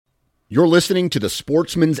You're listening to the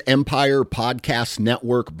Sportsman's Empire Podcast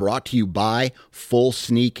Network, brought to you by Full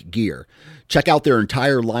Sneak Gear. Check out their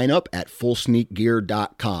entire lineup at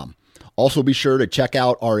fullsneakgear.com. Also be sure to check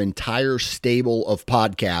out our entire stable of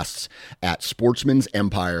podcasts at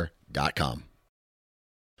sportsmansempire.com.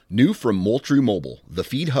 New from Moultrie Mobile, the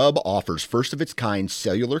Feed Hub offers first-of-its-kind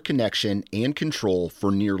cellular connection and control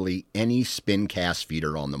for nearly any spin cast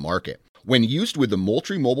feeder on the market. When used with the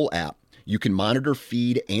Moultrie Mobile app, you can monitor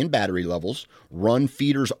feed and battery levels, run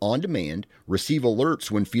feeders on demand, receive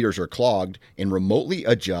alerts when feeders are clogged, and remotely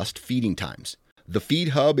adjust feeding times. The Feed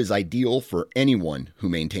Hub is ideal for anyone who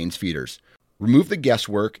maintains feeders. Remove the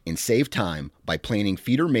guesswork and save time by planning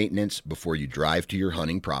feeder maintenance before you drive to your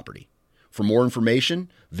hunting property. For more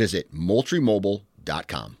information, visit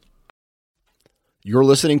MoultrieMobile.com. You're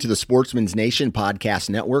listening to the Sportsman's Nation Podcast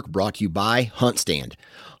Network, brought to you by HuntStand.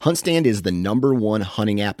 HuntStand is the #1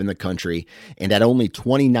 hunting app in the country, and at only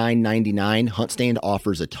 $29.99, HuntStand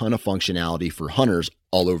offers a ton of functionality for hunters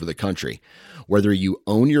all over the country. Whether you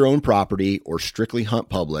own your own property or strictly hunt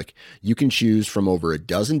public, you can choose from over a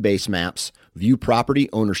dozen base maps, view property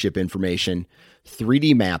ownership information,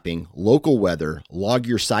 3D mapping, local weather, log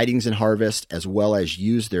your sightings and harvest, as well as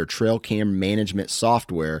use their trail cam management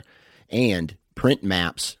software and print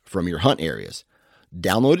maps from your hunt areas.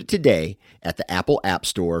 Download it today at the Apple App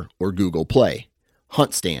Store or Google Play.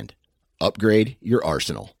 HuntStand. Upgrade your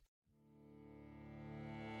arsenal.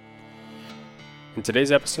 In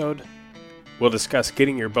today's episode, we'll discuss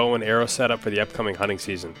getting your bow and arrow set up for the upcoming hunting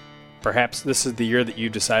season. Perhaps this is the year that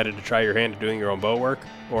you've decided to try your hand at doing your own bow work,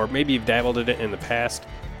 or maybe you've dabbled in it in the past,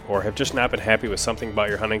 or have just not been happy with something about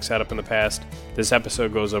your hunting setup in the past. This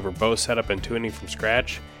episode goes over bow setup and tuning from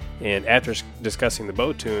scratch. And after discussing the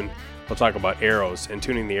bow tune, we'll talk about arrows and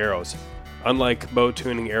tuning the arrows. Unlike bow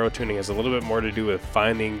tuning, arrow tuning has a little bit more to do with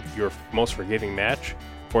finding your most forgiving match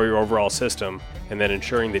for your overall system, and then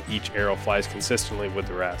ensuring that each arrow flies consistently with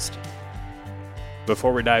the rest.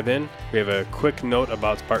 Before we dive in, we have a quick note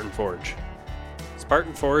about Spartan Forge.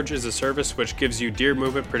 Spartan Forge is a service which gives you deer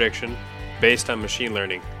movement prediction based on machine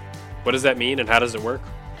learning. What does that mean and how does it work?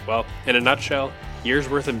 Well, in a nutshell, years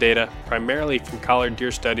worth of data, primarily from collared deer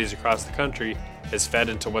studies across the country, is fed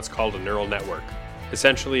into what's called a neural network.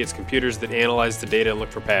 Essentially, it's computers that analyze the data and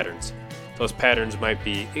look for patterns. Those patterns might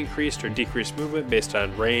be increased or decreased movement based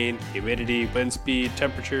on rain, humidity, wind speed,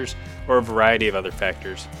 temperatures, or a variety of other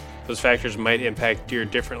factors. Those factors might impact deer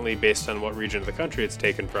differently based on what region of the country it's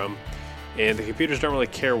taken from, and the computers don't really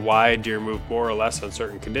care why deer move more or less on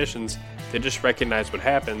certain conditions. They just recognize what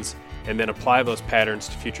happens and then apply those patterns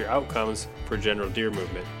to future outcomes for general deer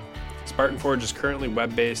movement. Spartan Forge is currently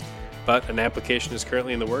web-based, but an application is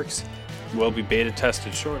currently in the works, will be beta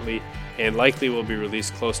tested shortly, and likely will be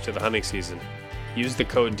released close to the hunting season. Use the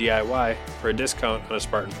code DIY for a discount on a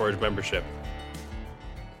Spartan Forge membership.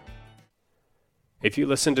 If you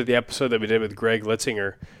listened to the episode that we did with Greg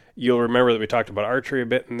Litzinger, you'll remember that we talked about archery a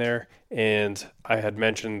bit in there, and I had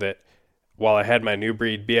mentioned that while I had my new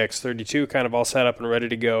breed BX32 kind of all set up and ready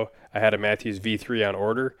to go, I had a Mathews V3 on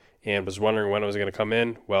order and was wondering when it was going to come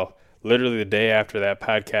in. Well, literally the day after that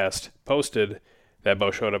podcast posted, that bow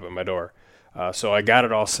showed up at my door. So I got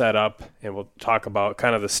it all set up, and we'll talk about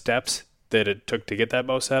kind of the steps that it took to get that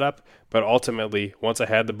bow set up. But ultimately, once I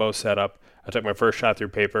had the bow set up, I took my first shot through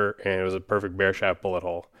paper, and it was a perfect bear shaft bullet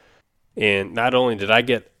hole. And not only did I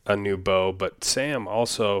get a new bow, but Sam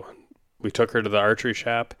also, we took her to the archery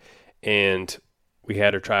shop, and we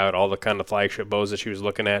had her try out all the kind of flagship bows that she was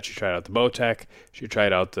looking at. She tried out the Bowtech, she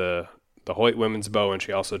tried out the Hoyt women's bow, and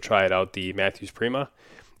she also tried out the Mathews Prima.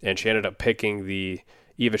 And she ended up picking the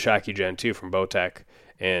Eva Shockey Gen 2 from Bowtech.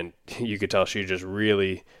 And you could tell she just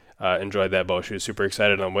really enjoyed that bow. She was super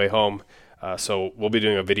excited on the way home. So we'll be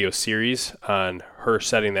doing a video series on her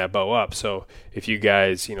setting that bow up. So if you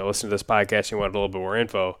guys, listen to this podcast and you want a little bit more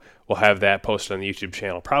info, we'll have that posted on the YouTube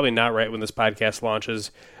channel. Probably not right when this podcast launches,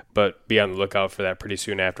 but be on the lookout for that pretty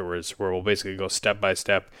soon afterwards, where we'll basically go step by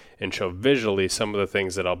step and show visually some of the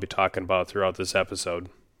things that I'll be talking about throughout this episode.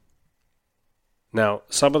 Now,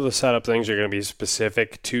 some of the setup things are going to be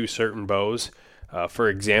specific to certain bows. For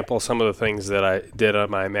example, some of the things that I did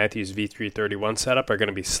on my Mathews V331 setup are going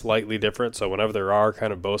to be slightly different. So whenever there are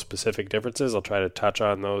kind of bow-specific differences, I'll try to touch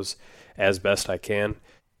on those as best I can.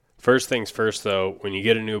 First things first, though, when you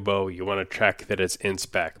get a new bow, you want to check that it's in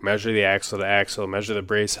spec. Measure the axle to axle, measure the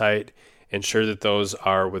brace height, ensure that those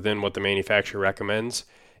are within what the manufacturer recommends.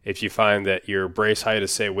 If you find that your brace height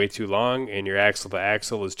is, say, way too long and your axle to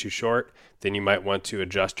axle is too short, then you might want to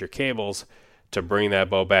adjust your cables to bring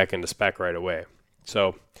that bow back into spec right away.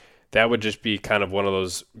 So That would just be kind of one of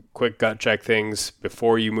those quick gut check things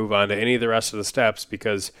before you move on to any of the rest of the steps,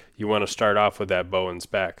 because you want to start off with that bow and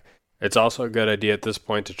spec. It's also a good idea at this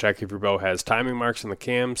point to check if your bow has timing marks in the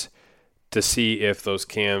cams to see if those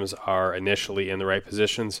cams are initially in the right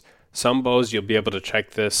positions. Some bows you'll be able to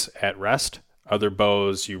check this at rest. Other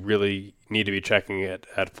bows you really need to be checking it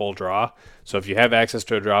at full draw. So if you have access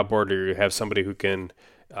to a draw board, or you have somebody who can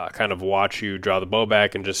kind of watch you draw the bow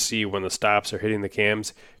back and just see when the stops are hitting the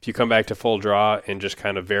cams, if you come back to full draw and just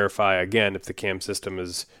kind of verify again if the cam system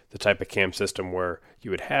is the type of cam system where you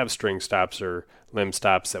would have string stops or limb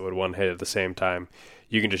stops that would one hit at the same time,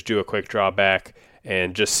 you can just do a quick draw back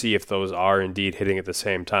and just see if those are indeed hitting at the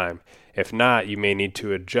same time. If not, you may need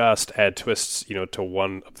to add twists, to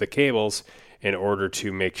one of the cables in order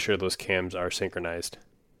to make sure those cams are synchronized.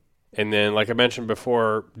 And then, like I mentioned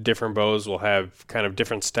before, different bows will have kind of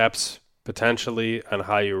different steps potentially on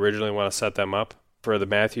how you originally want to set them up. For the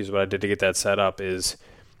Mathews, what I did to get that set up is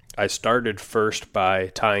I started first by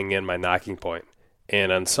tying in my nocking point.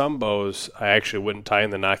 And on some bows, I actually wouldn't tie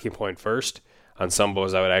in the nocking point first. On some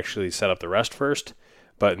bows, I would actually set up the rest first.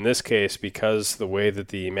 But in this case, because the way that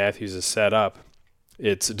the Mathews is set up,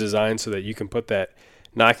 it's designed so that you can put that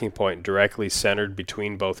nocking point directly centered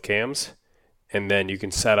between both cams, and then you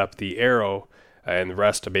can set up the arrow and the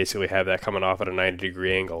rest to basically have that coming off at a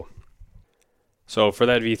 90-degree angle. So for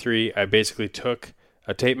that V3, I basically took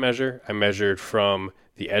a tape measure. I measured from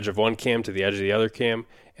the edge of one cam to the edge of the other cam,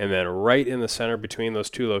 and then right in the center between those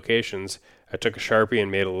two locations, I took a Sharpie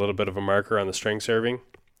and made a little bit of a marker on the string serving,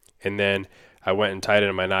 and then I went and tied it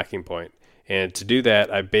in my nocking point. And to do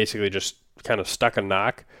that, I basically just kind of stuck a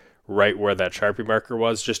knock right where that Sharpie marker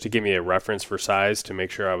was, just to give me a reference for size to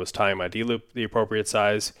make sure I was tying my D-loop the appropriate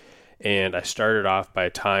size. And I started off by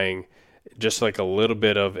tying just like a little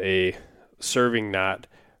bit of a serving knot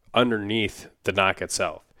underneath the knock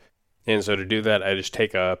itself. And so to do that, I just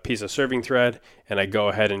take a piece of serving thread and I go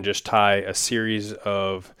ahead and just tie a series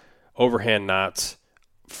of overhand knots,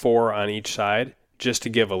 4 on each side, just to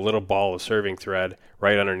give a little ball of serving thread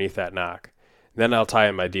right underneath that knock. Then I'll tie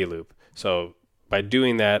in my D-loop. So by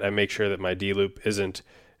doing that, I make sure that my D-loop isn't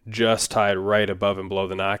just tied right above and below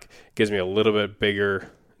the knock. It gives me a little bit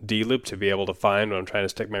bigger D-loop to be able to find when I'm trying to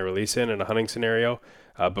stick my release in a hunting scenario.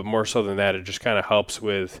 But more so than that, it just kind of helps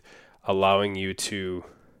with allowing you to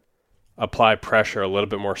apply pressure a little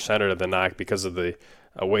bit more centered to the knock because of the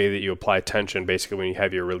way that you apply tension basically when you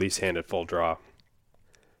have your release hand at full draw.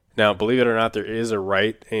 Now, believe it or not, there is a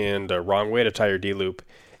right and a wrong way to tie your D-loop,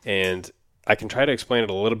 and I can try to explain it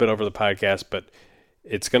a little bit over the podcast, but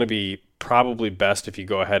it's going to be probably best if you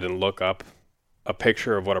go ahead and look up a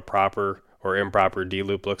picture of what a proper or improper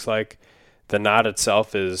D-loop looks like. The knot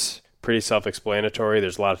itself is pretty self-explanatory.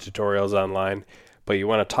 There's a lot of tutorials online, but you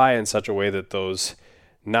want to tie in such a way that those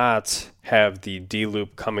knots have the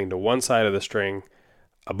D-loop coming to one side of the string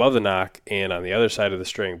above the knock and on the other side of the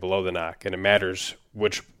string below the knock, and it matters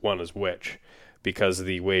which one is which because of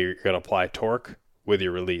the way you're going to apply torque with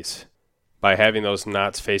your release. By having those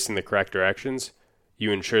knots facing the correct directions,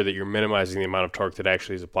 you ensure that you're minimizing the amount of torque that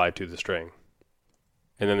actually is applied to the string.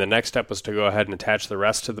 And then the next step was to go ahead and attach the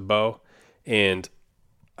rest to the bow, and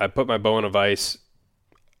I put my bow in a vise,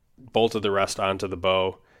 bolted the rest onto the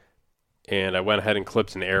bow, and I went ahead and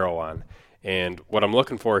clipped an arrow on. And what I'm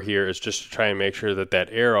looking for here is just to try and make sure that that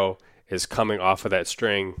arrow is coming off of that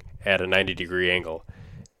string at a 90-degree angle.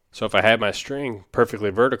 So if I had my string perfectly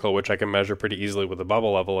vertical, which I can measure pretty easily with the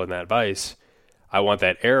bubble level in that vise, I want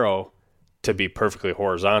that arrow to be perfectly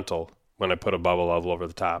horizontal when I put a bubble level over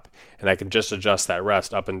the top. And I can just adjust that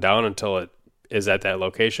rest up and down until it is at that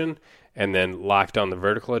location and then lock down the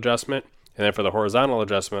vertical adjustment. And then for the horizontal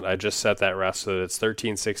adjustment, I just set that rest so that it's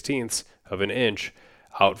 13/16 of an inch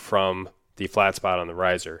out from the flat spot on the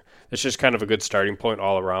riser. It's just kind of a good starting point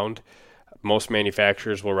all around. Most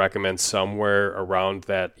manufacturers will recommend somewhere around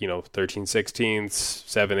that, 13/16,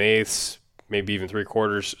 7/8, maybe even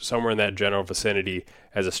 3/4, somewhere in that general vicinity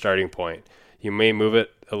as a starting point. You may move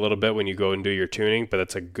it a little bit when you go and do your tuning, but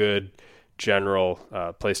that's a good general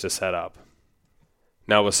place to set up.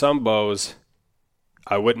 Now with some bows,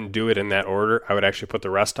 I wouldn't do it in that order. I would actually put the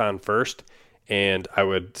rest on first, and I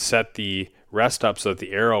would set the rest up so that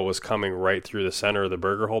the arrow was coming right through the center of the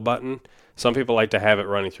burger hole button. Some people like to have it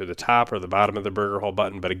running through the top or the bottom of the burger hole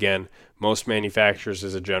button, but again, most manufacturers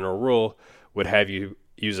as a general rule would have you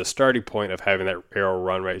use a starting point of having that arrow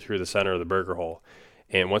run right through the center of the burger hole.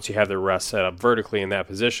 And once you have the rest set up vertically in that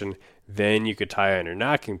position, then you could tie on your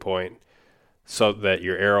nocking point so that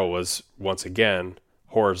your arrow was, once again,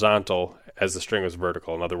 horizontal as the string was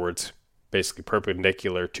vertical. In other words, basically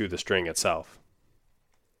perpendicular to the string itself.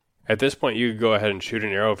 At this point, you could go ahead and shoot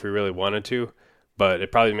an arrow if you really wanted to, but it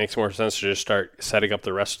probably makes more sense to just start setting up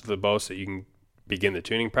the rest of the bow so you can begin the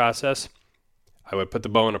tuning process. I would put the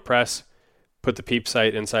bow in a press, put the peep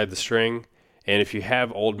sight inside the string, and if you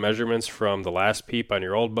have old measurements from the last peep on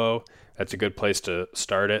your old bow, that's a good place to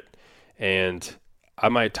start it. And I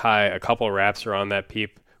might tie a couple of wraps around that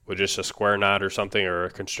peep with just a square knot or something, or a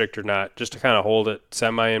constrictor knot, just to kind of hold it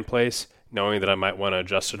semi in place, knowing that I might want to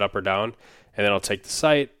adjust it up or down. And then I'll take the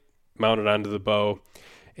sight, mount it onto the bow,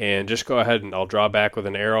 and just go ahead and I'll draw back with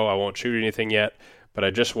an arrow. I won't shoot anything yet, but I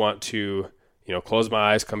just want to, close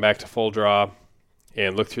my eyes, come back to full draw,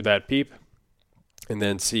 and look through that peep, and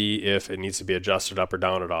then see if it needs to be adjusted up or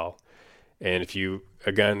down at all. And if you,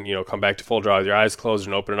 again, come back to full draw with your eyes closed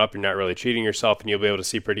and open it up, you're not really cheating yourself, and you'll be able to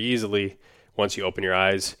see pretty easily once you open your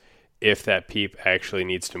eyes if that peep actually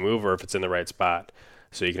needs to move or if it's in the right spot.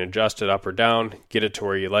 So you can adjust it up or down, get it to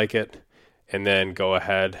where you like it, and then go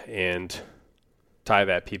ahead and tie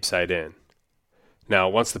that peep sight in. Now,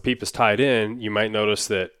 once the peep is tied in, you might notice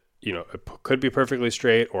that, it could be perfectly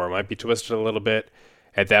straight or it might be twisted a little bit.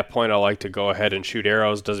 At that point, I like to go ahead and shoot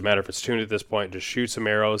arrows. Doesn't matter if it's tuned at this point, just shoot some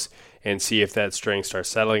arrows and see if that string starts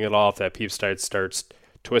settling at all, if that peep sight starts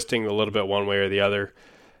twisting a little bit one way or the other.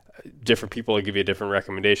 Different people will give you different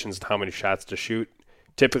recommendations on how many shots to shoot.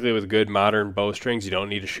 Typically with good modern bowstrings, you don't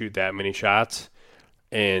need to shoot that many shots.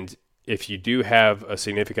 And if you do have a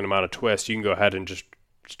significant amount of twist, you can go ahead and just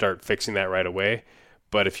start fixing that right away.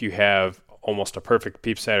 But if you have almost a perfect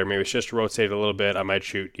peep sight, or maybe it's just rotated a little bit, I might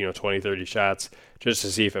shoot 20, 30 shots just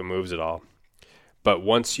to see if it moves at all. But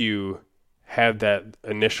once you have that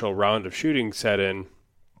initial round of shooting set in,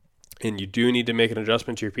 and you do need to make an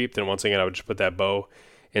adjustment to your peep, then once again I would just put that bow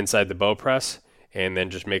inside the bow press and then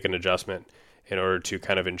just make an adjustment in order to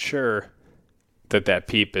kind of ensure that that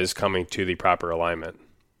peep is coming to the proper alignment.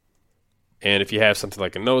 And if you have something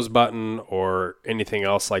like a nose button or anything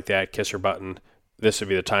else like that, kisser button, this would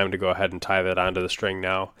be the time to go ahead and tie that onto the string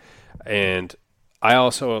now. And I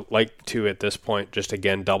also like to, at this point, just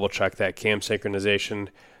again double check that cam synchronization,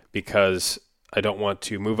 because I don't want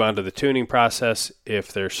to move on to the tuning process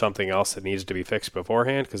if there's something else that needs to be fixed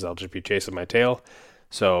beforehand, because I'll just be chasing my tail.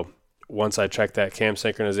 So once I check that cam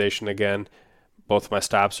synchronization again, both my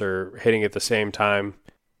stops are hitting at the same time.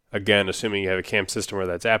 Again, assuming you have a cam system where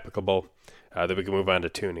that's applicable, then we can move on to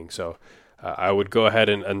tuning. So I would go ahead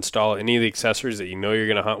and install any of the accessories that you're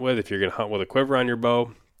going to hunt with. If you're going to hunt with a quiver on your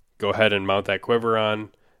bow, go ahead and mount that quiver on,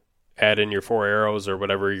 add in your 4 arrows or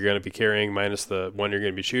whatever you're going to be carrying minus the one you're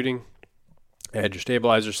going to be shooting, add your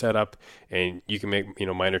stabilizer setup, and you can make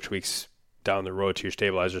minor tweaks down the road to your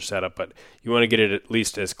stabilizer setup, but you want to get it at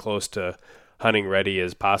least as close to hunting ready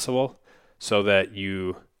as possible so that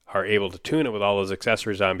you are able to tune it with all those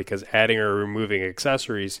accessories on, because adding or removing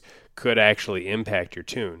accessories could actually impact your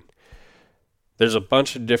tune. There's a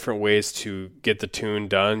bunch of different ways to get the tune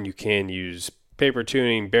done. You can use paper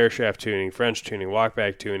tuning, bear shaft tuning, French tuning,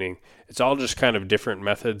 walkback tuning. It's all just kind of different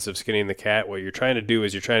methods of skinning the cat. What you're trying to do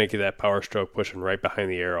is you're trying to get that power stroke pushing right behind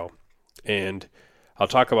the arrow. And I'll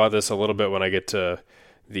talk about this a little bit when I get to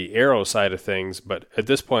the arrow side of things, but at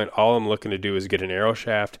this point, all I'm looking to do is get an arrow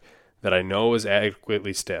shaft that I know is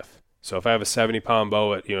adequately stiff. So if I have a 70-pound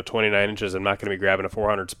bow at 29 inches, I'm not going to be grabbing a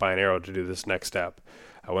 400 spine arrow to do this next step.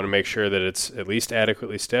 I want to make sure that it's at least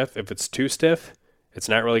adequately stiff. If it's too stiff, it's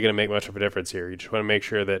not really going to make much of a difference here. You just want to make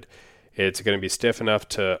sure that it's going to be stiff enough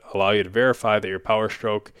to allow you to verify that your power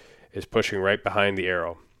stroke is pushing right behind the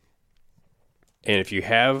arrow. And if you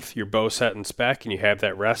have your bow set in spec and you have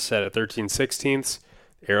that rest set at 13/16,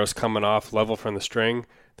 arrows coming off level from the string,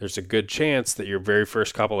 there's a good chance that your very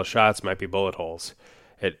first couple of shots might be bullet holes.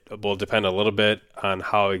 It will depend a little bit on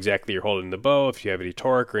how exactly you're holding the bow, if you have any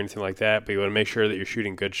torque or anything like that, but you want to make sure that you're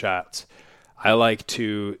shooting good shots. I like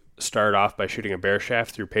to start off by shooting a bear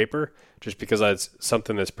shaft through paper, just because that's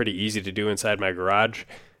something that's pretty easy to do inside my garage,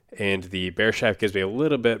 and the bear shaft gives me a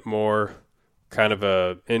little bit more kind of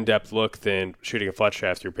a in-depth look than shooting a fletch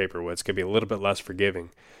shaft through paper wood. It's going to be a little bit less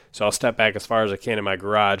forgiving. So I'll step back as far as I can in my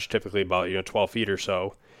garage, typically about 12 feet or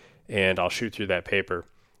so, and I'll shoot through that paper.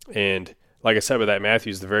 And like I said with that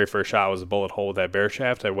Matthews, the very first shot was a bullet hole with that bear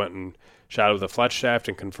shaft. I went and shot it with a fletch shaft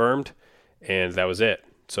and confirmed, and that was it.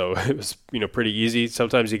 So it was pretty easy.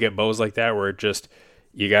 Sometimes you get bows like that where it just,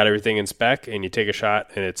 you got everything in spec and you take a shot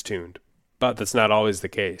and it's tuned. But that's not always the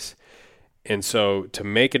case. And so to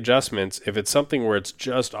make adjustments, if it's something where it's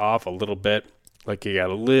just off a little bit, like you got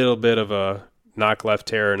a little bit of a knock left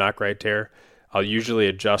tear or knock right tear, I'll usually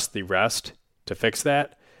adjust the rest to fix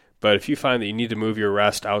that. But if you find that you need to move your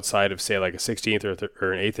rest outside of, say, like a 16th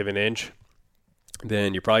or an eighth of an inch,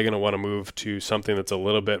 then you're probably going to want to move to something that's a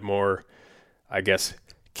little bit more, I guess,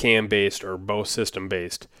 cam-based or bow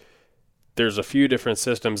system-based. There's a few different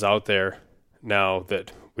systems out there now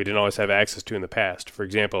that we didn't always have access to in the past. For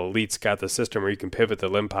example, Elite's got the system where you can pivot the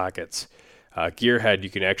limb pockets. Gearhead, you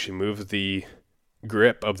can actually move the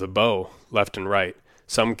grip of the bow left and right.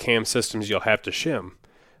 Some cam systems you'll have to shim.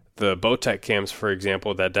 The Bowtech cams, for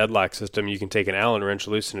example, that deadlock system, you can take an Allen wrench,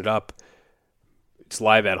 loosen it up,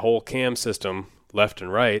 slide that whole cam system left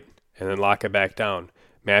and right, and then lock it back down.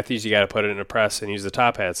 Matthews, you got to put it in a press and use the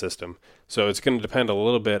top hat system. So it's going to depend a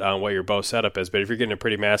little bit on what your bow setup is. But if you're getting a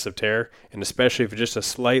pretty massive tear, and especially if just a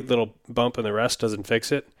slight little bump in the rest doesn't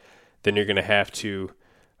fix it, then you're going to have to,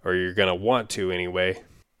 or you're going to want to anyway,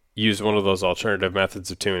 use one of those alternative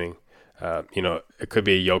methods of tuning. It could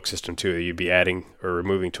be a yoke system too, that you'd be adding or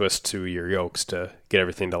removing twists to your yokes to get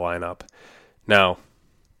everything to line up. Now,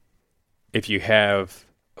 if you have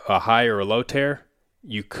a high or a low tear,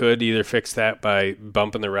 you could either fix that by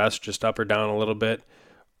bumping the rest just up or down a little bit,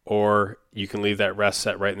 or you can leave that rest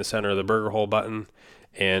set right in the center of the burger hole button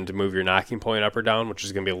and move your knocking point up or down, which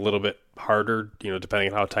is going to be a little bit harder,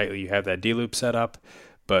 depending on how tightly you have that D-loop set up.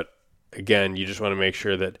 But again, you just want to make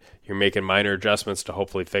sure that you're making minor adjustments to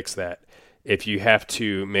hopefully fix that. If you have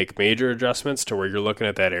to make major adjustments to where you're looking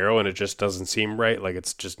at that arrow and it just doesn't seem right, like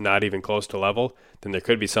it's just not even close to level, then there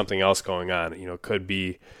could be something else going on. It could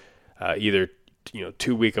be either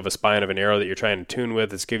too weak of a spine of an arrow that you're trying to tune with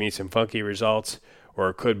that's giving you some funky results, or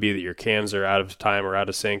it could be that your cams are out of time or out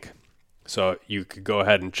of sync. So you could go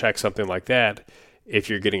ahead and check something like that if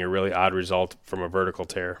you're getting a really odd result from a vertical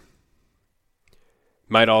tear.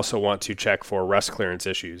 Might also want to check for rest clearance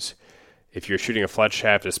issues. If you're shooting a fletch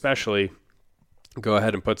shaft especially, go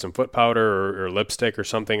ahead and put some foot powder or lipstick or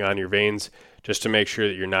something on your vanes just to make sure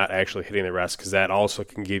that you're not actually hitting the rest, because that also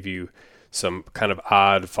can give you some kind of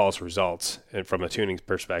odd false results from a tuning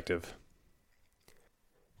perspective.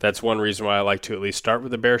 That's one reason why I like to at least start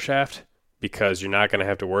with the bare shaft, because you're not going to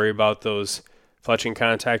have to worry about those fletching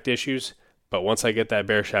contact issues. But once I get that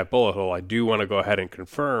bare shaft bullet hole, I do want to go ahead and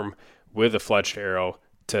confirm with a fletched arrow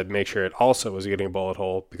to make sure it also is getting a bullet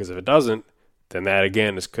hole, because if it doesn't, then that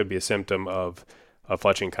again could be a symptom of a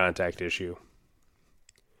fletching contact issue.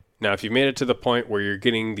 Now, if you've made it to the point where you're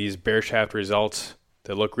getting these bare shaft results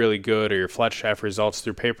that look really good, or your fletch shaft results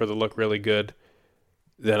through paper that look really good,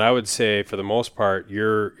 then I would say for the most part,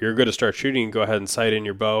 you're good to start shooting. Go ahead and sight in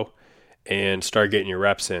your bow and start getting your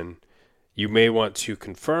reps in. You may want to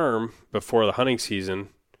confirm before the hunting season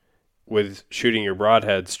with shooting your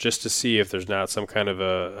broadheads just to see if there's not some kind of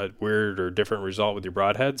a weird or different result with your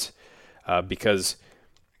broadheads, because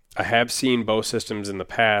I have seen bow systems in the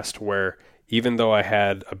past where even though I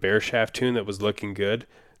had a bare shaft tune that was looking good,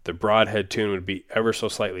 the broadhead tune would be ever so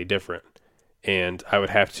slightly different, and I would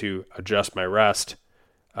have to adjust my rest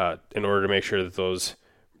in order to make sure that those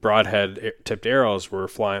broadhead tipped arrows were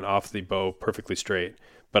flying off the bow perfectly straight.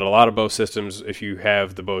 But a lot of bow systems, if you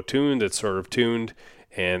have the bow tuned, it's sort of tuned,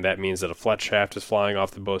 and that means that a fletch shaft is flying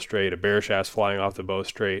off the bow straight, a bare shaft is flying off the bow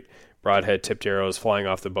straight, broadhead tipped arrows flying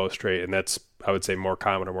off the bow straight, and that's, I would say, more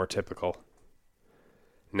common or more typical.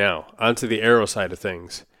 Now, onto the arrow side of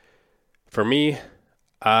things. For me,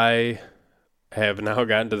 I have now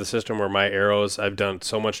gotten to the system where my arrows, I've done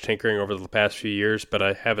so much tinkering over the past few years, but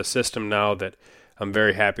I have a system now that I'm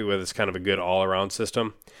very happy with. It's kind of a good all-around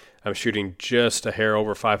system. I'm shooting just a hair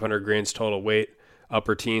over 500 grains total weight,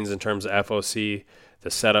 upper teens in terms of FOC.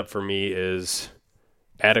 The setup for me is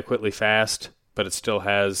adequately fast, but it still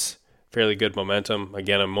has fairly good momentum.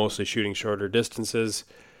 Again, I'm mostly shooting shorter distances.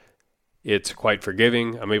 It's quite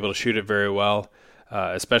forgiving. I'm able to shoot it very well,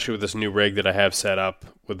 especially with this new rig that I have set up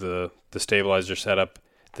with the stabilizer setup.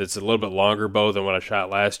 That's a little bit longer bow than what I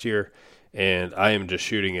shot last year, and I am just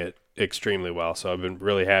shooting it extremely well. So I've been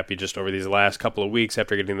really happy just over these last couple of weeks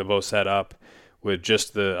after getting the bow set up with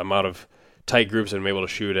just the amount of tight groups I'm able to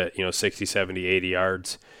shoot at, 60, 70, 80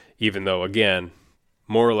 yards, even though, again,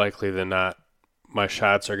 more likely than not, my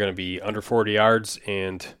shots are going to be under 40 yards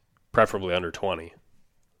and preferably under 20.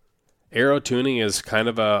 Arrow tuning is kind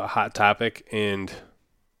of a hot topic, and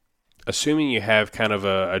assuming you have kind of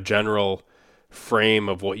a general frame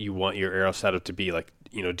of what you want your arrow setup to be, like,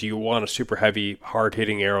 do you want a super heavy,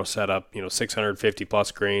 hard-hitting arrow setup, 650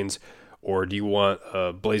 plus grains, or do you want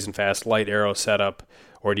a blazing fast light arrow setup,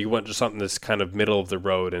 or do you want just something that's kind of middle of the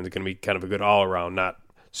road and it's going to be kind of a good all-around, not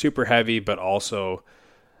super heavy, but also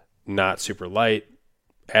not super light,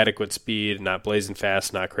 adequate speed, not blazing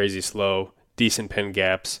fast, not crazy slow, decent pin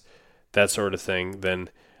gaps, that sort of thing, then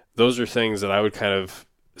those are things that I would kind of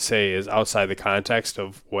say is outside the context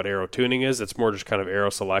of what arrow tuning is. It's more just kind of arrow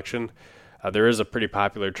selection. There is a pretty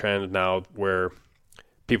popular trend now where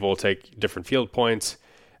people will take different field points.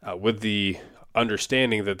 With the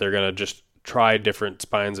understanding that they're going to just try different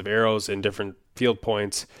spines of arrows and different field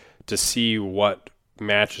points to see what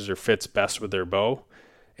matches or fits best with their bow.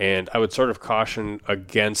 And I would sort of caution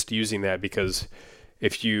against using that, because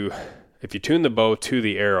if you tune the bow to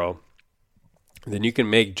the arrow, then you can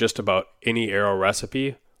make just about any arrow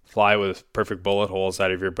recipe fly with perfect bullet holes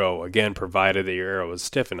out of your bow, again, provided that your arrow is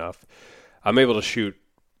stiff enough. I'm able to shoot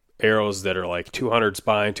arrows that are like 200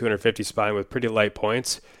 spine, 250 spine with pretty light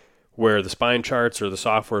points, where the spine charts or the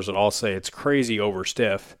softwares would all say it's crazy over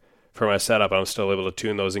stiff for my setup. I'm still able to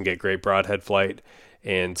tune those and get great broadhead flight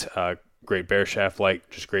and great bear shaft flight,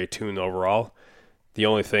 just great tune overall. The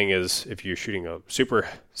only thing is, if you're shooting a super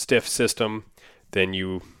stiff system, then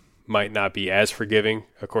you might not be as forgiving,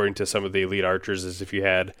 according to some of the elite archers, as if you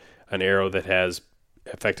had an arrow that has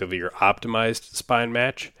effectively your optimized spine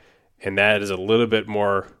match. And that is a little bit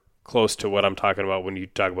more close to what I'm talking about when you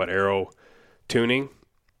talk about arrow tuning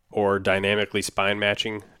or dynamically spine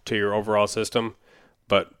matching to your overall system.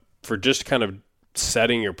 But for just kind of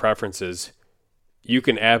setting your preferences, you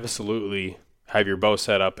can absolutely have your bow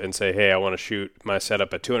set up and say, hey, I want to shoot my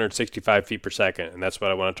setup at 265 feet per second, and that's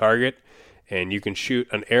what I want to target. And you can shoot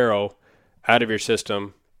an arrow out of your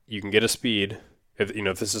system. You can get a speed.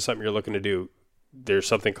 If this is something you're looking to do, there's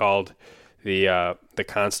something called the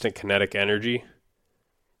constant kinetic energy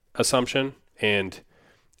assumption, and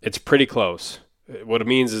it's pretty close. What it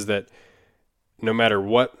means is that no matter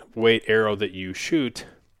what weight arrow that you shoot,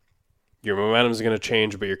 your momentum is going to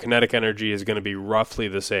change, but your kinetic energy is going to be roughly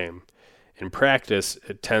the same. In practice,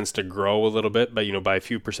 it tends to grow a little bit, but by a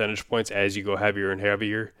few percentage points as you go heavier and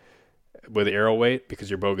heavier with arrow weight, because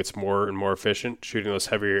your bow gets more and more efficient shooting those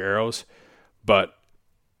heavier arrows. But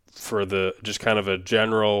for the just kind of a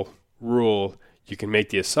general rule, you can make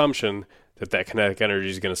the assumption that kinetic energy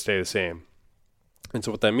is going to stay the same. And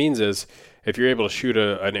so what that means is, if you're able to shoot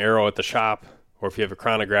an arrow at the shop, or if you have a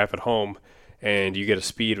chronograph at home and you get a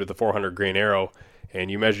speed with a 400 grain arrow, and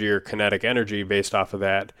you measure your kinetic energy based off of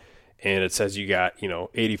that, and it says you got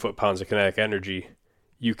 80 foot-pounds of kinetic energy,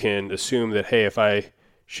 you can assume that, hey, if I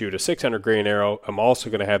shoot a 600 grain arrow, I'm also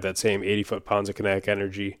going to have that same 80 foot-pounds of kinetic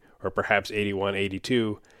energy, or perhaps 81,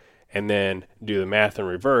 82, and then do the math in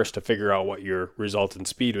reverse to figure out what your resultant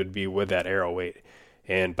speed would be with that arrow weight.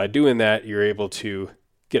 And by doing that, you're able to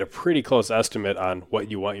get a pretty close estimate on what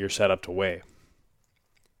you want your setup to weigh.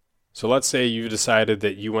 So let's say you've decided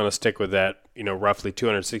that you want to stick with that, roughly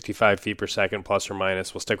 265 feet per second, plus or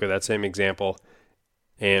minus. We'll stick with that same example.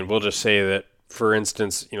 And we'll just say that, for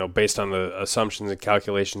instance, based on the assumptions and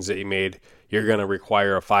calculations that you made, you're going to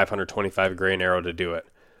require a 525 grain arrow to do it.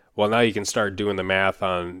 Well, now you can start doing the math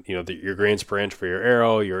on, your grains per inch for your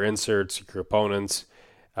arrow, your inserts, your components,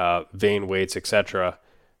 vane weights, etc.,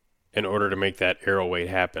 in order to make that arrow weight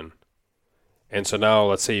happen. And so now,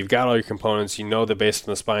 let's say you've got all your components, that based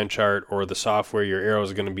on the spine chart or the software, your arrow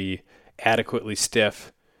is going to be adequately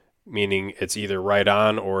stiff, meaning it's either right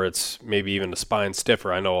on or it's maybe even a spine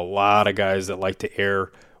stiffer. I know a lot of guys that like to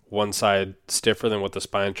err one side stiffer than what the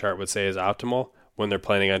spine chart would say is optimal when they're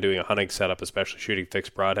planning on doing a hunting setup, especially shooting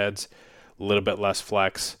fixed broadheads. A little bit less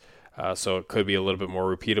flex, so it could be a little bit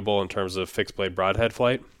more repeatable in terms of fixed blade broadhead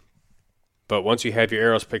flight. But once you have your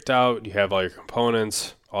arrows picked out, you have all your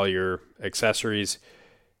components, all your accessories,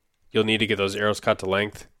 you'll need to get those arrows cut to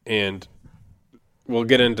length. And we'll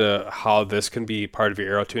get into how this can be part of your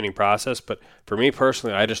arrow tuning process. But for me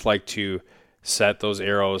personally, I just like to set those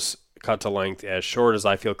arrows cut to length as short as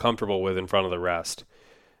I feel comfortable with in front of the rest.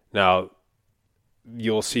 Now,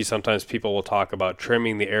 you'll see sometimes people will talk about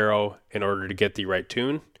trimming the arrow in order to get the right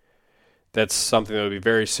tune. That's something that would be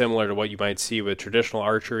very similar to what you might see with traditional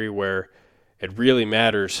archery, where it really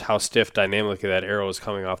matters how stiff dynamically that arrow is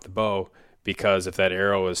coming off the bow, because if that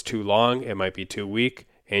arrow is too long, it might be too weak,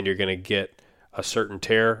 and you're going to get a certain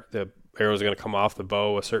tear. The arrow is going to come off the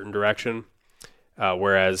bow a certain direction,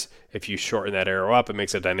 whereas if you shorten that arrow up, it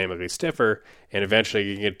makes it dynamically stiffer, and eventually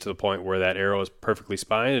you can get to the point where that arrow is perfectly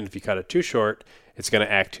spined, and if you cut it too short, it's going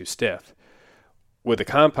to act too stiff. With the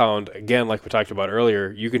compound, again, like we talked about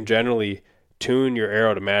earlier, you can generally tune your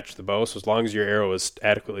arrow to match the bow, so as long as your arrow is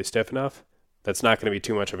adequately stiff enough, that's not going to be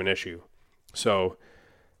too much of an issue. So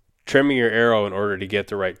trimming your arrow in order to get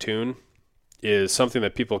the right tune is something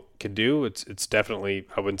that people can do. It's definitely,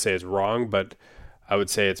 I wouldn't say it's wrong, but I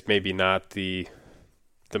would say it's maybe not the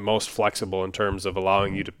most flexible in terms of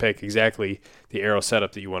allowing you to pick exactly the arrow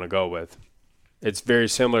setup that you want to go with. It's very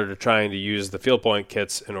similar to trying to use the field point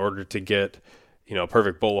kits in order to get, a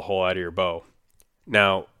perfect bullet hole out of your bow.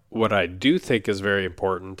 Now, what I do think is very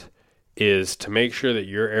important is to make sure that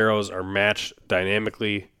your arrows are matched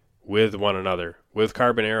dynamically with one another. With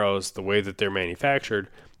carbon arrows, the way that they're manufactured,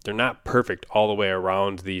 they're not perfect all the way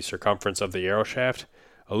around the circumference of the arrow shaft.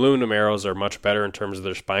 Aluminum arrows are much better in terms of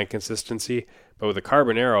their spine consistency, but with a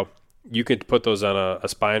carbon arrow, you can put those on a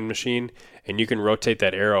spine machine and you can rotate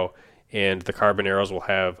that arrow, and the carbon arrows will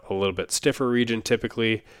have a little bit stiffer region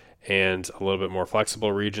typically and a little bit more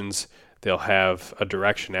flexible regions. They'll have a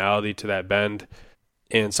directionality to that bend,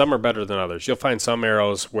 and some are better than others. You'll find some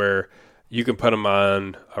arrows where you can put them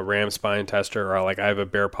on a ram spine tester, or like I have a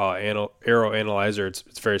Bear Paw arrow analyzer.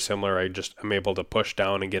 It's very similar. I'm able to push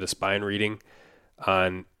down and get a spine reading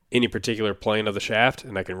on any particular plane of the shaft,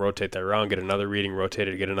 and I can rotate that around, get another reading, rotate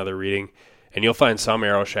it, get another reading. And you'll find some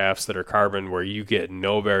arrow shafts that are carbon where you get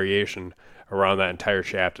no variation around that entire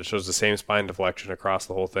shaft. It shows the same spine deflection across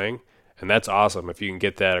the whole thing, and that's awesome if you can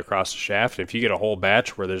get that across the shaft. If you get a whole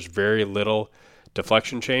batch where there's very little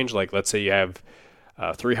deflection change, like let's say you have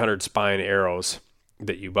 300 spine arrows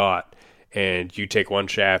that you bought, and you take one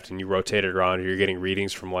shaft and you rotate it around, and you're getting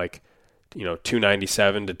readings from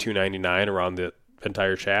 297 to 299 around the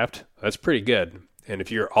entire shaft. That's pretty good. And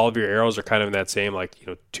if all of your arrows are kind of in that same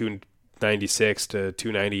 296 to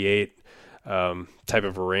 298 type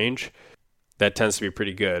of a range, that tends to be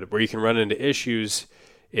pretty good. Where you can run into issues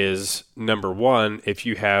is, number one, if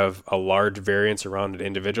you have a large variance around an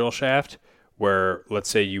individual shaft, where let's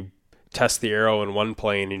say you test the arrow in one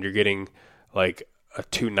plane and you're getting like a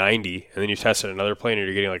 290, and then you test it in another plane and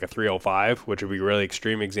you're getting like a 305, which would be a really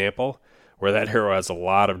extreme example, where that arrow has a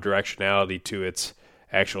lot of directionality to its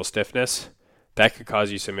actual stiffness. That could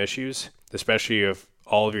cause you some issues, especially if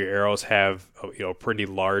all of your arrows have pretty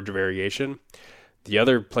large variation. The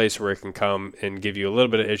other place where it can come and give you a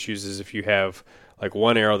little bit of issues is if you have like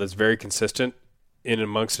one arrow that's very consistent in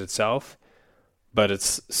amongst itself, but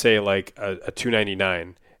it's say like a 299,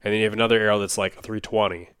 and then you have another arrow that's like a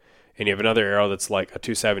 320, and you have another arrow that's like a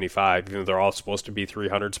 275, even though they're all supposed to be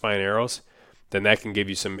 300 spine arrows, then that can give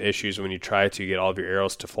you some issues when you try to get all of your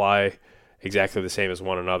arrows to fly exactly the same as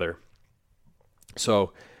one another.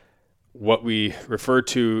 So what we refer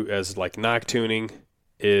to as like nock tuning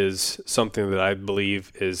is something that I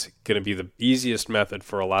believe is going to be the easiest method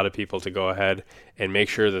for a lot of people to go ahead and make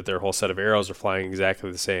sure that their whole set of arrows are flying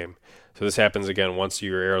exactly the same. So this happens again once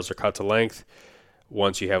your arrows are cut to length,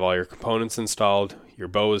 once you have all your components installed, your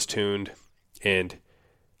bow is tuned, and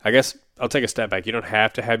I guess I'll take a step back. You don't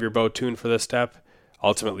have to have your bow tuned for this step.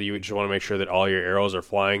 Ultimately, you just want to make sure that all your arrows are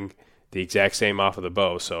flying the exact same off of the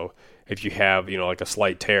bow. So if you have, like a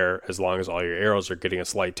slight tear, as long as all your arrows are getting a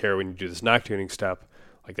slight tear when you do this nock tuning step,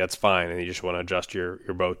 like that's fine. And you just want to adjust your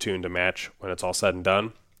bow tune to match when it's all said and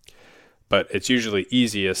done. But it's usually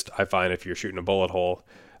easiest, I find, if you're shooting a bullet hole,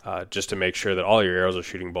 just to make sure that all your arrows are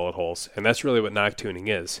shooting bullet holes. And that's really what nock tuning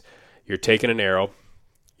is. You're taking an arrow,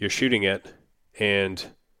 you're shooting it, and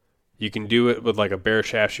you can do it with like a bare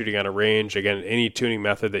shaft shooting on a range. Again, any tuning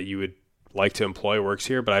method that you would like to employ works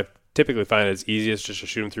here, but I typically find it's easiest just to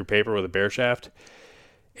shoot them through paper with a bare shaft.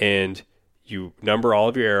 And you number all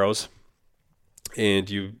of your arrows, and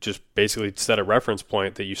you just basically set a reference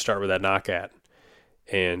point that you start with that nock at.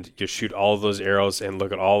 And you shoot all of those arrows and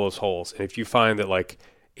look at all those holes. And if you find that like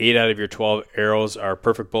 8 out of your 12 arrows are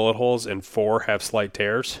perfect bullet holes and 4 have slight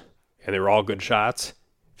tears, and they were all good shots,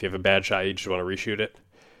 if you have a bad shot, you just want to reshoot it,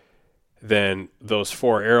 then those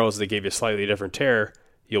 4 arrows that gave you a slightly different tear,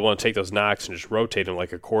 you'll want to take those nocks and just rotate them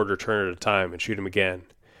like a quarter turn at a time and shoot them again.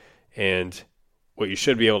 And what you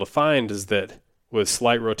should be able to find is that with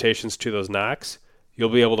slight rotations to those nocks, you'll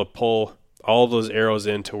be able to pull all of those arrows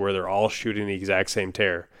into where they're all shooting the exact same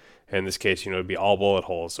tear. In this case, it'd be all bullet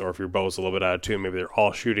holes, or if your bow's a little bit out of tune, maybe they're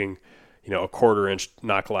all shooting, a quarter-inch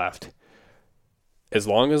nock left. As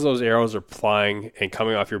long as those arrows are flying and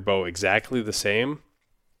coming off your bow exactly the same,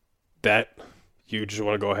 that you just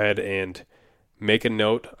want to go ahead and make a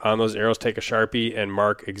note on those arrows, take a Sharpie, and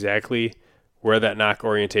mark exactly where that nock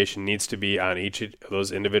orientation needs to be on each of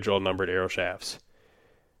those individual numbered arrow shafts.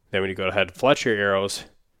 Then when you go ahead and fletch your arrows,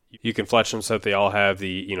 you can fletch them so that they all have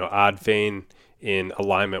the odd fein in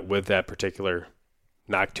alignment with that particular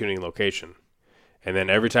nock tuning location. And then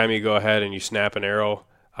every time you go ahead and you snap an arrow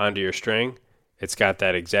onto your string, it's got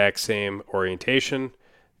that exact same orientation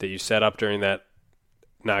that you set up during that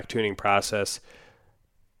nock tuning process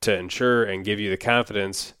to ensure and give you the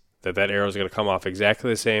confidence that that arrow is going to come off exactly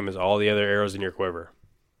the same as all the other arrows in your quiver.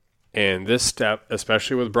 And this step,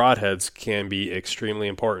 especially with broadheads, can be extremely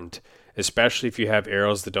important, especially if you have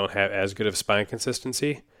arrows that don't have as good of spine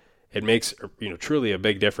consistency. It makes truly a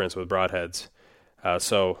big difference with broadheads.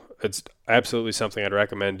 So it's absolutely something I'd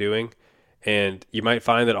recommend doing. And you might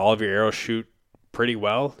find that all of your arrows shoot pretty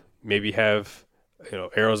well. Maybe have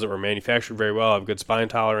arrows that were manufactured very well, have good spine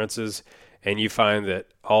tolerances, and you find that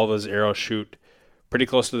all those arrows shoot pretty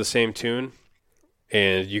close to the same tune,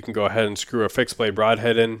 and you can go ahead and screw a fixed blade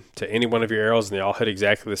broadhead in to any one of your arrows and they all hit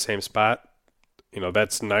exactly the same spot,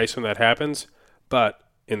 that's nice when that happens. But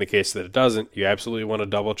in the case that it doesn't, you absolutely want to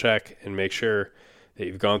double check and make sure that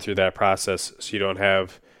you've gone through that process so you don't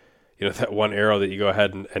have that one arrow that you go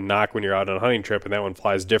ahead and knock when you're out on a hunting trip, and that one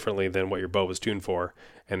flies differently than what your bow was tuned for,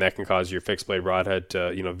 and that can cause your fixed blade broadhead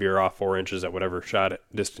to veer off 4 inches at whatever shot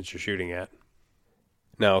distance you're shooting at.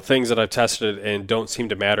 Now, things that I've tested and don't seem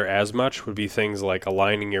to matter as much would be things like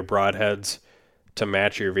aligning your broadheads to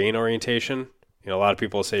match your vane orientation. A lot of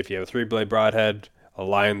people say if you have a 3-blade broadhead,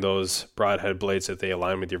 align those broadhead blades that they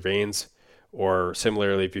align with your vanes. Or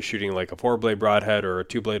similarly, if you're shooting like a 4-blade broadhead or a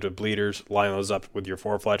 2-blade with bleeders, line those up with your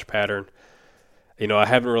 4-fletch pattern. I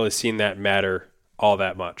haven't really seen that matter all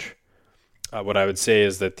that much. What I would say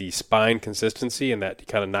is that the spine consistency and that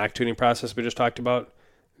kind of nock tuning process we just talked about,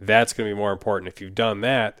 that's going to be more important. If you've done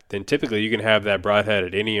that, then typically you can have that broadhead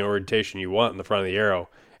at any orientation you want in the front of the arrow,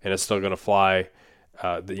 and it's still going to fly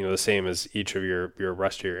the same as each of your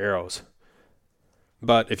rest of your arrows.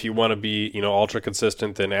 But if you want to be, ultra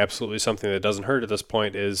consistent, then absolutely something that doesn't hurt at this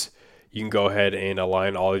point is you can go ahead and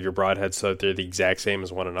align all of your broadheads so that they're the exact same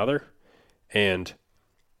as one another. And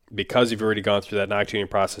because you've already gone through that nock tuning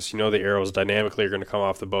process, the arrows dynamically are going to come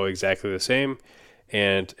off the bow exactly the same.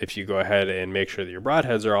 And if you go ahead and make sure that your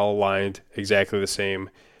broadheads are all aligned exactly the same,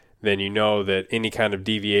 then you know that any kind of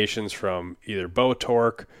deviations from either bow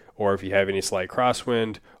torque or if you have any slight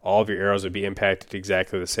crosswind, all of your arrows would be impacted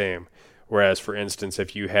exactly the same. Whereas, for instance,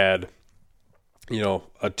 if you had,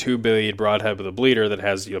 a 2-blade broadhead with a bleeder that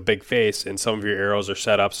has a big face, and some of your arrows are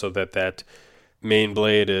set up so that that main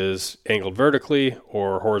blade is angled vertically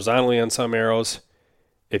or horizontally on some arrows,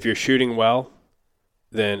 if you're shooting well,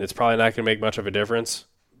 then it's probably not going to make much of a difference.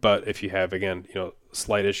 But if you have, again,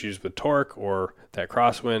 slight issues with torque or that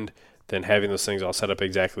crosswind, then having those things all set up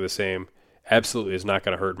exactly the same absolutely is not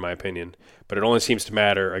going to hurt, in my opinion. But it only seems to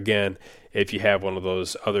matter, again, if you have one of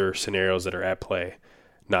those other scenarios that are at play,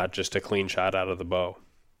 not just a clean shot out of the bow.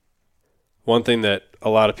 One thing that a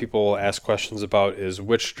lot of people ask questions about is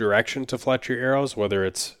which direction to fletch your arrows, whether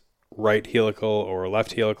it's right helical or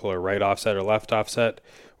left helical or right offset or left offset,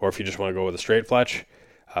 or if you just want to go with a straight fletch.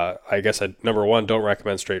 I guess number one, don't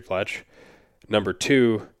recommend straight fletch. Number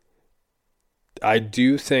two, I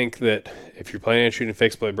do think that if you're planning on shooting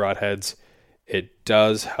fixed blade broadheads, it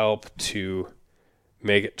does help to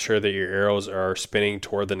make sure that your arrows are spinning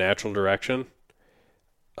toward the natural direction.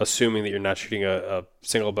 Assuming that you're not shooting a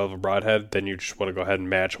single bevel broadhead, then you just want to go ahead and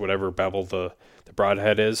match whatever bevel the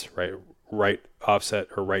broadhead is, right? Right offset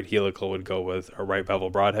or right helical would go with a right bevel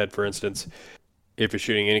broadhead, for instance. If you're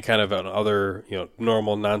shooting any kind of an other,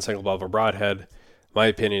 normal non-single bevel broadhead, my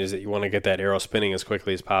opinion is that you want to get that arrow spinning as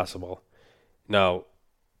quickly as possible. Now,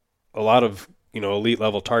 a lot of, elite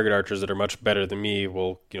level target archers that are much better than me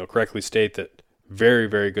will, correctly state that very,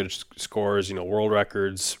 very good scores, world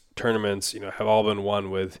records, tournaments, have all been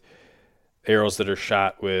won with arrows that are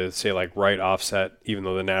shot with, say, like right offset, even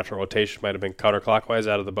though the natural rotation might have been counterclockwise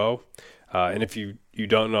out of the bow. And if you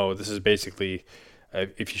don't know, this is basically,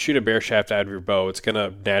 if you shoot a bear shaft out of your bow, it's going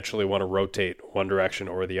to naturally want to rotate one direction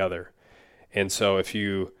or the other. And so if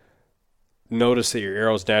you notice that your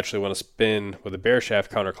arrows naturally want to spin with a bear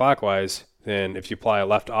shaft counterclockwise, then if you apply a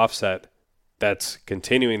left offset, that's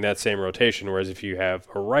continuing that same rotation. Whereas if you have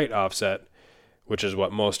a right offset, which is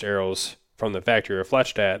what most arrows from the factory are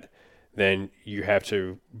fletched at, then you have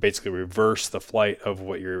to basically reverse the flight of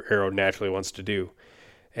what your arrow naturally wants to do.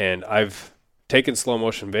 And I've taken slow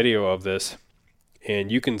motion video of this,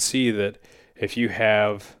 and you can see that if you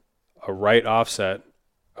have a right offset,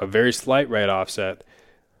 a very slight right offset,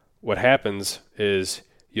 what happens is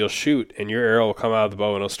you'll shoot and your arrow will come out of the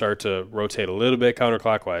bow and it'll start to rotate a little bit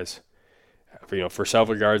counterclockwise for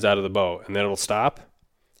several yards out of the bow, and then it'll stop,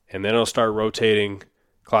 and then it'll start rotating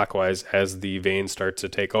clockwise as the vane starts to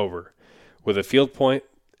take over. With a field point,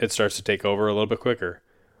 it starts to take over a little bit quicker.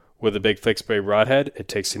 With a big fixed blade broadhead, it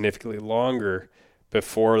takes significantly longer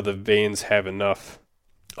before the vanes have enough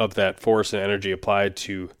of that force and energy applied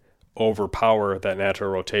to overpower that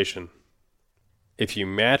natural rotation. If you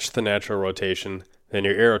match the natural rotation, then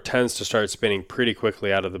your arrow tends to start spinning pretty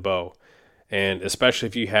quickly out of the bow. And especially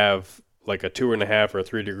if you have like a 2.5 or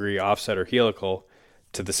 3 degree offset or helical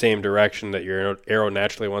to the same direction that your arrow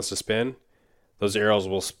naturally wants to spin, those arrows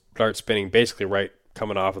will start spinning basically right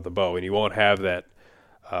coming off of the bow, and you won't have that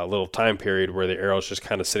little time period where the arrow's just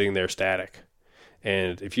kind of sitting there static.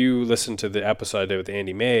 And if you listen to the episode I did with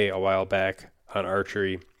Andy May a while back on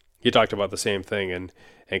archery, he talked about the same thing and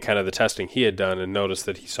kind of the testing he had done, and noticed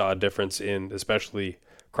that he saw a difference in especially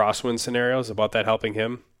crosswind scenarios, about that helping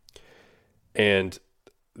him. And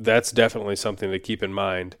that's definitely something to keep in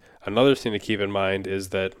mind. Another thing to keep in mind is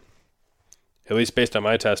that, at least based on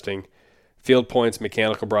my testing, field points,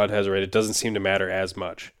 mechanical broadheads rate, it doesn't seem to matter as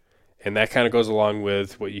much. And that kind of goes along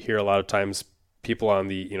with what you hear a lot of times people on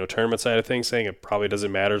the tournament side of things saying it probably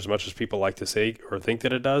doesn't matter as much as people like to say or think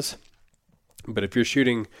that it does. But if you're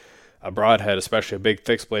shooting a broadhead, especially a big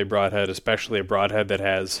fixed blade broadhead, especially a broadhead that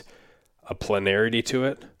has a planarity to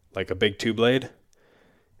it, like a big two blade,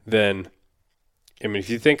 then, I mean, if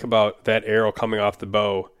you think about that arrow coming off the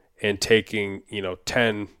bow and taking,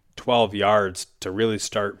 10, 12 yards to really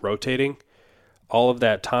start rotating, all of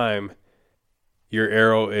that time, your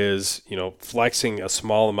arrow is, flexing a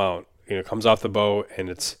small amount. It comes off the bow and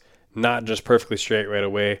it's not just perfectly straight right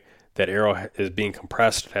away. That arrow is being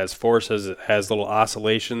compressed, it has forces, it has little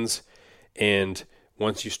oscillations. And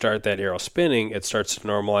once you start that arrow spinning, it starts to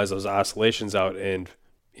normalize those oscillations out and,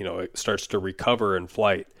 it starts to recover in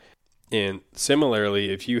flight. And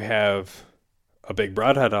similarly, if you have a big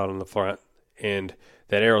broadhead out on the front and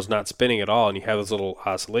that arrow's not spinning at all and you have those little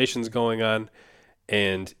oscillations going on,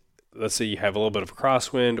 and let's say you have a little bit of a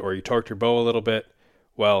crosswind or you torqued your bow a little bit,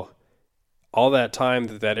 well, all that time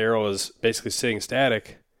that arrow is basically sitting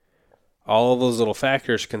static, all of those little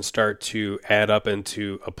factors can start to add up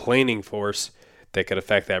into a planing force that could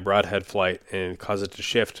affect that broadhead flight and cause it to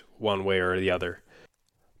shift one way or the other.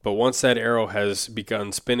 But once that arrow has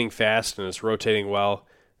begun spinning fast and it's rotating well,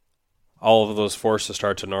 all of those forces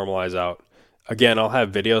start to normalize out. Again, I'll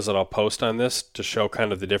have videos that I'll post on this to show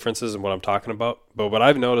kind of the differences in what I'm talking about. But what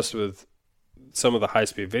I've noticed with some of the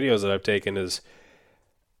high-speed videos that I've taken is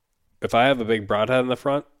if I have a big broadhead in the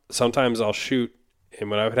front, sometimes I'll shoot, and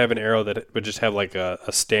when I would have an arrow that would just have like a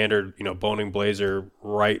standard, Boning Blazer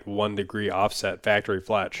right 1 degree offset factory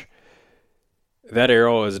fletch, that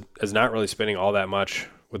arrow is not really spinning all that much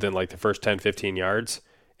within like the first 10, 15 yards.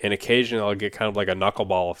 And occasionally I'll get kind of like a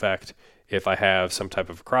knuckleball effect if I have some type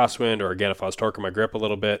of crosswind, or again, if I was torquing my grip a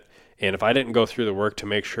little bit. And if I didn't go through the work to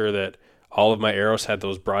make sure that all of my arrows had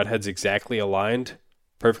those broadheads exactly aligned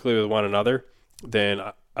perfectly with one another, then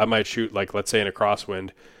I might shoot, like, let's say in a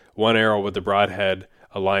crosswind, one arrow with the broadhead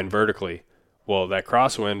aligned vertically. Well, that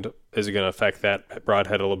crosswind is going to affect that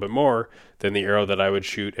broadhead a little bit more than the arrow that I would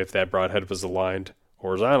shoot if that broadhead was aligned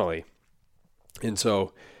horizontally. And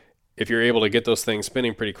so if you're able to get those things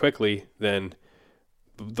spinning pretty quickly, then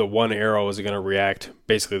the one arrow is going to react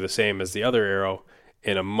basically the same as the other arrow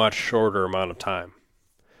in a much shorter amount of time.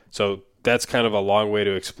 So that's kind of a long way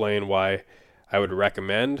to explain why I would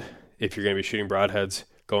recommend, if you're going to be shooting broadheads,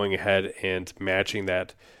 going ahead and matching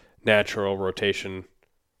that natural rotation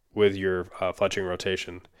with your fletching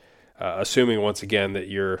rotation. Assuming, once again, that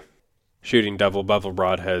you're shooting double bevel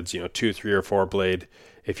broadheads, 2, 3, or 4 blade.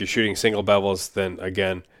 If you're shooting single bevels, then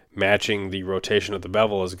again, matching the rotation of the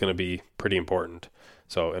bevel is going to be pretty important.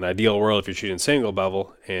 So in an ideal world, if you're shooting single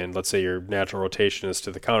bevel, and let's say your natural rotation is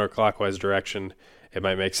to the counterclockwise direction, it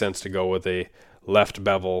might make sense to go with a left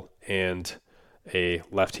bevel and a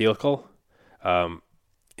left helical,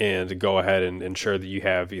 and go ahead and ensure that you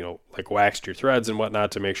have, like waxed your threads and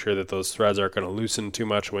whatnot to make sure that those threads aren't going to loosen too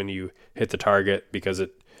much when you hit the target, because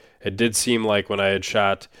it did seem like when I had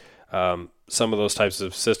shot some of those types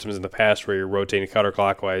of systems in the past where you're rotating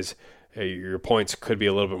counterclockwise, your points could be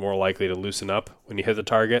a little bit more likely to loosen up when you hit the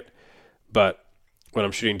target. But when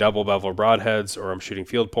I'm shooting double bevel broadheads or I'm shooting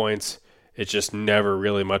field points, it's just never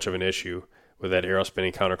really much of an issue with that arrow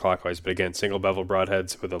spinning counterclockwise. But again, single bevel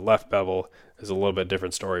broadheads with a left bevel is a little bit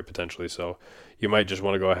different story potentially. So you might just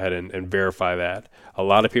want to go ahead and verify that. A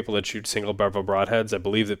lot of people that shoot single bevel broadheads, I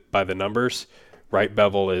believe that by the numbers, right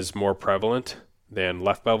bevel is more prevalent than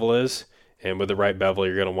left bevel is. And with the right bevel,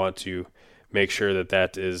 you're going to want to make sure that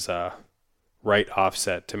that is right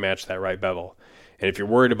offset to match that right bevel. And if you're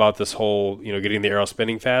worried about this whole, getting the arrow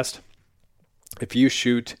spinning fast, if you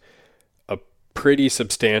shoot a pretty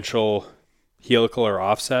substantial helical or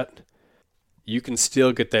offset, you can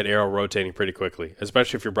still get that arrow rotating pretty quickly,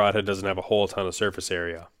 especially if your broadhead doesn't have a whole ton of surface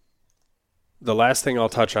area. The last thing I'll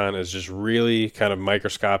touch on is just really kind of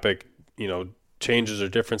microscopic, changes or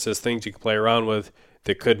differences, things you can play around with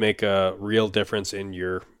that could make a real difference in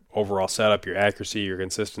your overall setup, your accuracy, your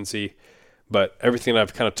consistency. But everything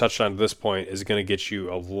I've kind of touched on to this point is going to get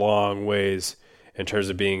you a long ways in terms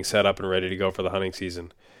of being set up and ready to go for the hunting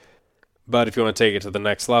season. But if you want to take it to the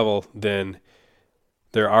next level, then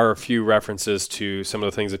there are a few references to some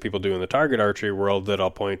of the things that people do in the target archery world that I'll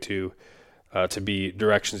point to be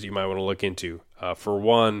directions that you might want to look into. For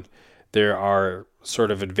one, there are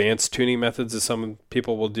sort of advanced tuning methods that some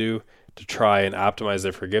people will do to try and optimize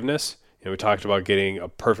their forgiveness. We talked about getting a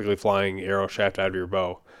perfectly flying arrow shaft out of your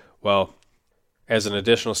bow. Well, as an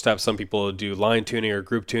additional step, some people do line tuning or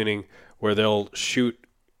group tuning where they'll shoot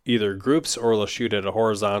either groups or they'll shoot at a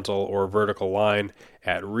horizontal or vertical line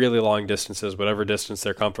at really long distances, whatever distance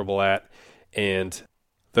they're comfortable at. And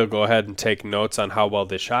they'll go ahead and take notes on how well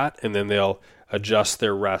they shot, and then they'll adjust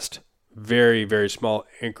their rest very, very small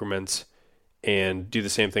increments and do the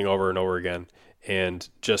same thing over and over again. And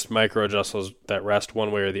just micro adjust that rest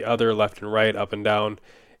one way or the other, left and right, up and down,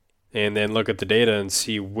 and then look at the data and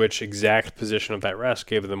see which exact position of that rest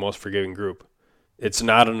gave the most forgiving group. It's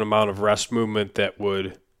not an amount of rest movement that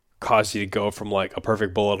would cause you to go from like a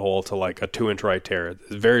perfect bullet hole to like a 2-inch right tear.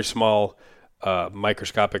 It's very small,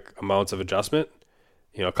 microscopic amounts of adjustment.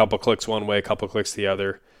 A couple clicks one way, a couple clicks the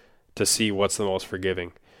other to see what's the most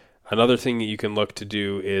forgiving. Another thing that you can look to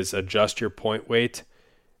do is adjust your point weight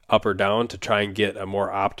up or down to try and get a more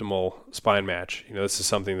optimal spine match. This is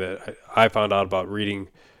something that I found out about reading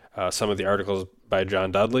some of the articles by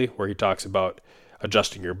John Dudley, where he talks about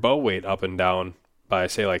adjusting your bow weight up and down by,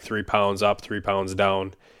 say, like 3 pounds up, 3 pounds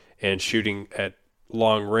down, and shooting at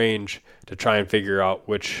long range to try and figure out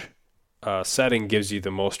which setting gives you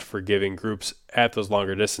the most forgiving groups at those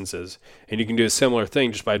longer distances. And you can do a similar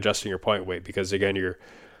thing just by adjusting your point weight, because again, you're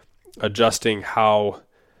adjusting how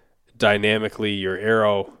dynamically your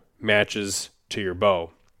arrow matches to your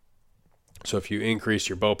bow. So if you increase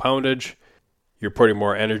your bow poundage, you're putting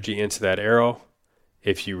more energy into that arrow.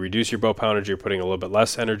 If you reduce your bow poundage, you're putting a little bit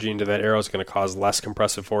less energy into that arrow. It's going to cause less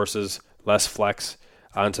compressive forces, less flex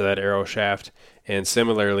onto that arrow shaft. And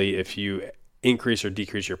similarly, if you increase or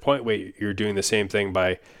decrease your point weight, you're doing the same thing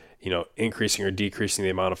by, increasing or decreasing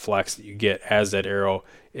the amount of flex that you get as that arrow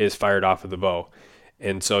is fired off of the bow.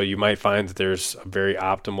 And so you might find that there's a very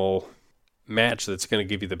optimal match that's going to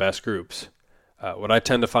give you the best groups. What I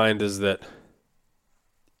tend to find is that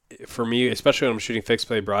for me, especially when I'm shooting fixed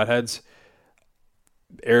blade broadheads,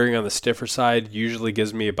 erring on the stiffer side usually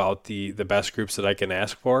gives me about the best groups that I can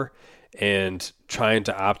ask for, and trying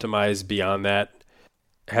to optimize beyond that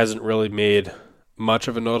hasn't really made much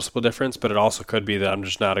of a noticeable difference, but it also could be that I'm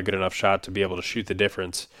just not a good enough shot to be able to shoot the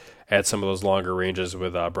difference at some of those longer ranges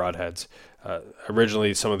with broadheads.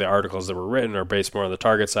 Originally, some of the articles that were written are based more on the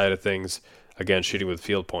target side of things, again, shooting with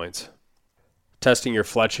field points. Testing your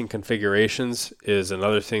fletching configurations is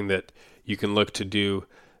another thing that you can look to do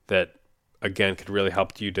that, again, could really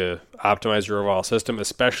help you to optimize your overall system,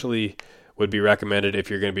 especially would be recommended if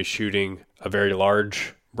you're going to be shooting a very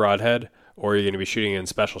large broadhead, or you're going to be shooting in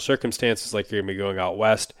special circumstances like you're going to be going out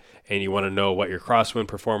west and you want to know what your crosswind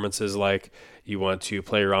performance is like. You want to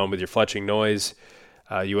play around with your fletching noise.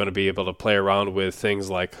 You want to be able to play around with things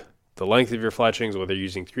like the length of your fletchings, whether you're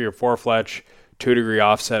using 3 or 4 fletch, 2-degree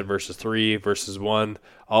offset versus 3 versus 1,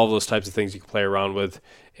 all of those types of things you can play around with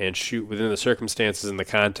and shoot within the circumstances and the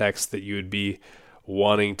context that you would be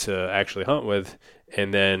wanting to actually hunt with,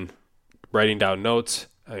 and then writing down notes,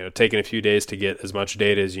 taking a few days to get as much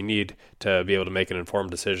data as you need to be able to make an informed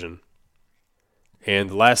decision. And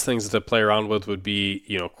the last things to play around with would be,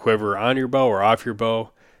 quiver on your bow or off your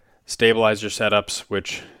bow, stabilizer setups,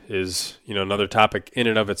 which is, another topic in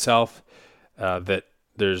and of itself, that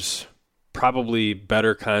there's probably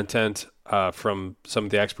better content from some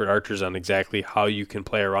of the expert archers on exactly how you can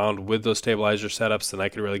play around with those stabilizer setups than I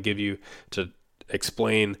could really give you to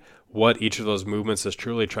explain what each of those movements is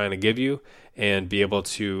truly trying to give you and be able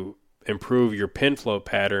to improve your pin float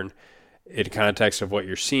pattern in context of what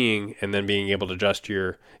you're seeing, and then being able to adjust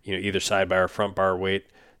your, either side bar or front bar weight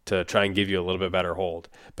to try and give you a little bit better hold.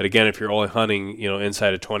 But again, if you're only hunting,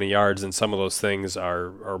 inside of 20 yards, then some of those things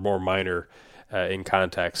are more minor in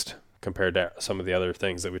context compared to some of the other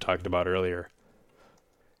things that we talked about earlier.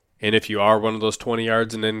 And if you are one of those 20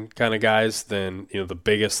 yards and in kind of guys, then, the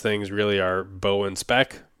biggest things really are bow and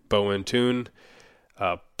spec, bow and tune,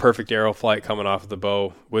 perfect arrow flight coming off of the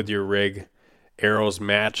bow with your rig, arrows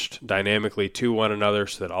matched dynamically to one another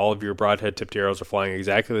so that all of your broadhead tipped arrows are flying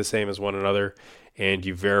exactly the same as one another, and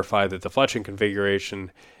you verify that the fletching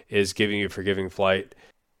configuration is giving you forgiving flight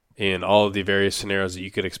in all of the various scenarios that you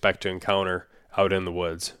could expect to encounter out in the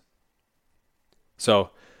woods. So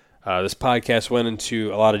this podcast went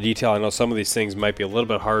into a lot of detail. I know some of these things might be a little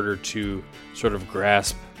bit harder to sort of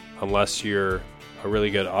grasp unless you're a really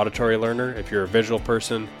good auditory learner. If you're a visual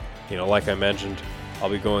person, like I mentioned, I'll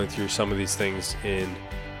be going through some of these things in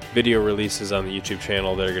video releases on the YouTube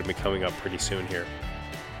channel that are going to be coming up pretty soon here.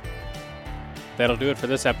 That'll do it for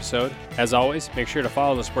this episode. As always, make sure to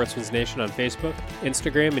follow the Sportsman's Nation on Facebook,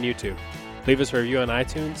 Instagram, and YouTube. Leave us a review on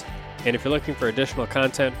iTunes. And if you're looking for additional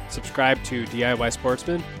content, subscribe to DIY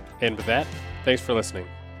Sportsman. And with that, thanks for listening.